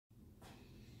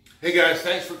Hey guys,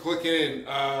 thanks for clicking in.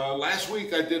 Last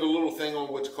week I did a little thing on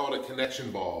what's called a connection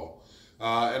ball.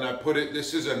 And I put it,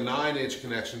 this is a 9-inch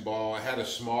connection ball. I had a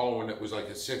smaller one that was like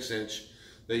a 6-inch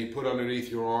that you put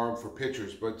underneath your arm for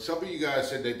pitchers. But some of you guys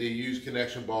said that they use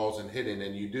connection balls in hitting,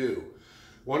 and you do.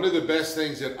 One of the best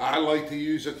things that I like to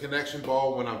use a connection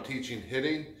ball when I'm teaching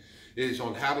hitting is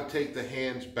on how to take the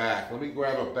hands back. Let me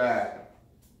grab a bat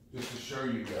just to show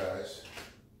you guys.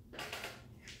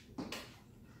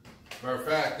 Matter of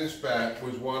fact, this bat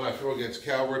was one I threw against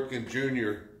Cal Ripken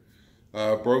Jr.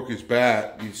 Broke his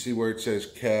bat. You see where it says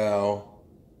Cal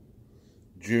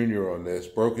Jr. on this.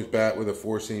 Broke his bat with a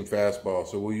 4-seam fastball.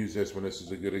 So we'll use this one. This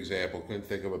is a good example. Couldn't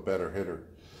think of a better hitter.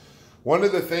 One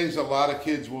of the things a lot of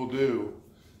kids will do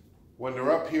when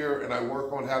they're up here and I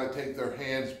work on how to take their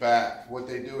hands back, what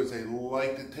they do is they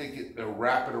like to take it and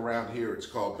wrap it around here. It's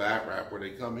called bat wrap, where they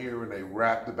come here and they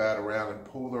wrap the bat around and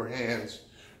pull their hands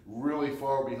really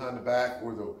far behind the back,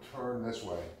 or they'll turn this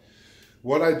way.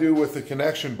 What I do with the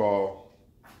connection ball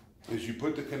is you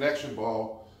put the connection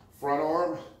ball front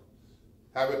arm,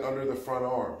 have it under the front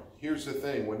arm. Here's the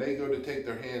thing, when they go to take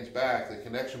their hands back, the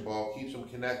connection ball keeps them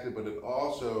connected, but it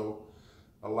also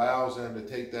allows them to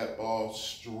take that ball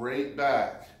straight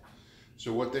back.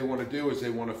 So what they want to do is they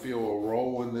want to feel a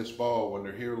roll in this ball when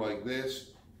they're here like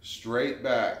this, straight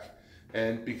back.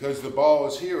 And because the ball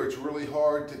is here, it's really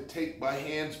hard to take my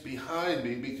hands behind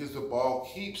me because the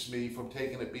ball keeps me from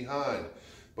taking it behind.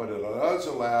 But it does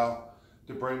allow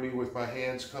to bring me with my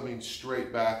hands coming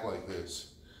straight back like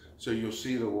this. So you'll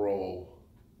see the roll,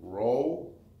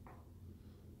 roll,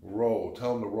 roll.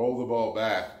 Tell them to roll the ball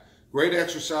back. Great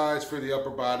exercise for the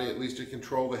upper body, at least to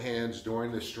control the hands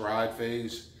during the stride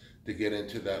phase to get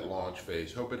into that launch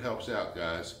phase. Hope it helps out,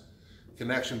 guys.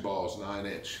 Connection balls,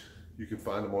 9-inch. You can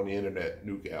find them on the internet.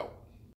 Nuke out.